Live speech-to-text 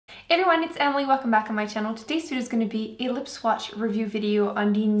Hey everyone, it's Emily. Welcome back on my channel. Today's video is going to be a lip swatch review video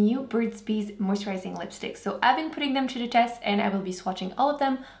on the new Burt's Bees moisturizing lipsticks. So I've been putting them to the test and I will be swatching all of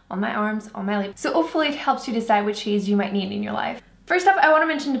them on my arms, on my lips. So hopefully it helps you decide which shades you might need in your life. First off, I want to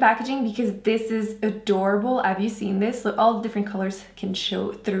mention the packaging because this is adorable. Have you seen this? Look, all the different colors can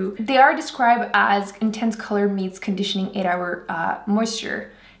show through. They are described as intense color meets conditioning 8-hour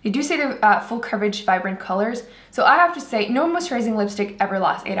moisture. They do say they're full coverage, vibrant colors. So I have to say, no moisturizing lipstick ever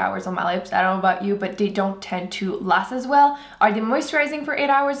lasts 8 hours on my lips. I don't know about you, but they don't tend to last as well. Are they moisturizing for 8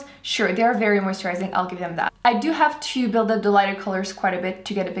 hours? Sure, they are very moisturizing, I'll give them that. I do have to build up the lighter colors quite a bit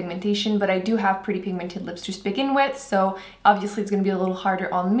to get a pigmentation, but I do have pretty pigmented lips to begin with, so obviously it's gonna be a little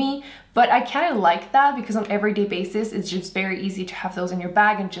harder on me. But I kind of like that because on an everyday basis, it's just very easy to have those in your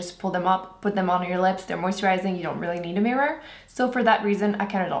bag and just pull them up, put them on your lips. They're moisturizing, you don't really need a mirror. So for that reason, I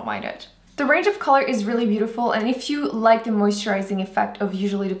kind of don't mind it. The range of color is really beautiful, and if you like the moisturizing effect of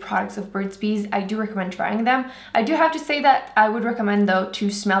usually the products of Burt's Bees, I do recommend trying them. I do have to say that I would recommend though to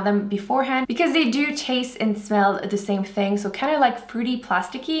smell them beforehand because they do taste and smell the same thing, so kind of like fruity,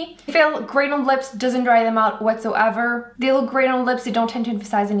 plasticky. They feel great on lips, doesn't dry them out whatsoever. They look great on lips, they don't tend to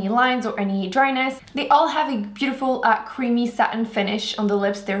emphasize any lines or any dryness. They all have a beautiful creamy satin finish on the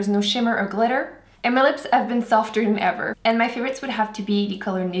lips. There's no shimmer or glitter. And my lips have been softer than ever. And my favorites would have to be the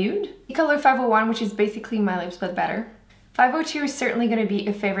color Nude, the color 501, which is basically my lips but better. 502 is certainly going to be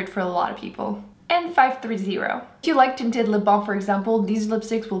a favorite for a lot of people. And 530. If you like tinted lip balm, for example, these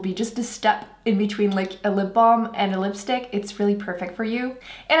lipsticks will be just a step in between like a lip balm and a lipstick. It's really perfect for you.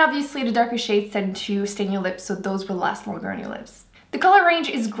 And obviously the darker shades tend to stain your lips, so those will last longer on your lips. The color range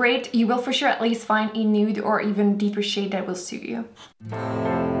is great. You will for sure at least find a nude or even deeper shade that will suit you.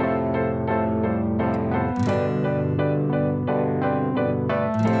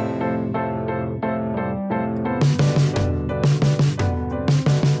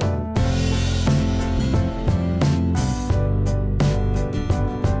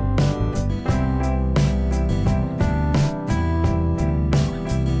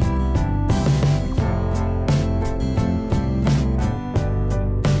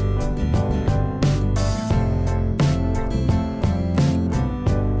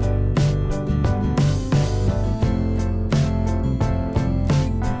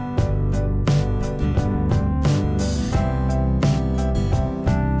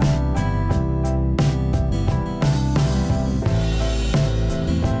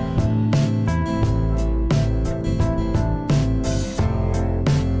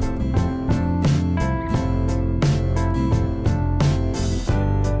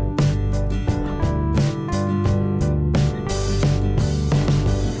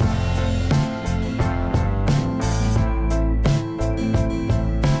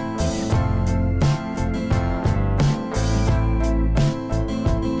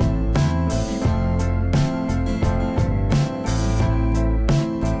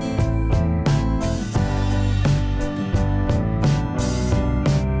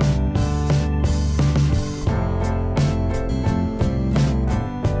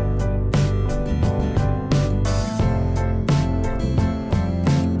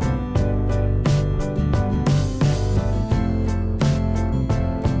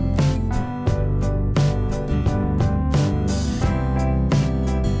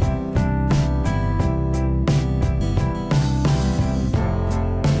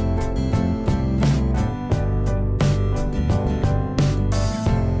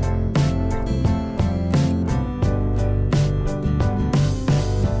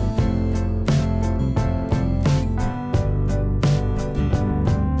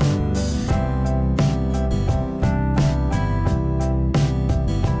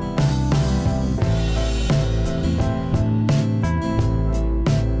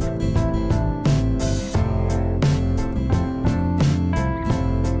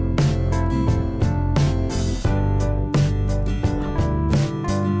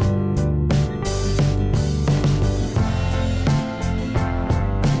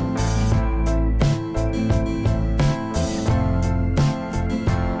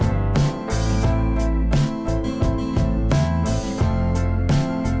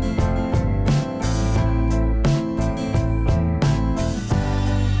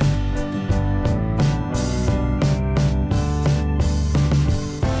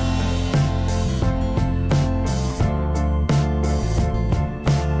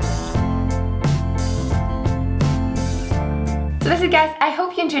 That's it guys, I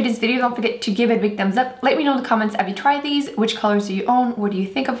hope you enjoyed this video. Don't forget to give it a big thumbs up. Let me know in the comments, have you tried these? Which colors do you own? What do you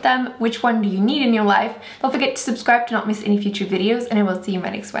think of them? Which one do you need in your life? Don't forget to subscribe to not miss any future videos, and I will see you in my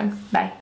next one. Bye.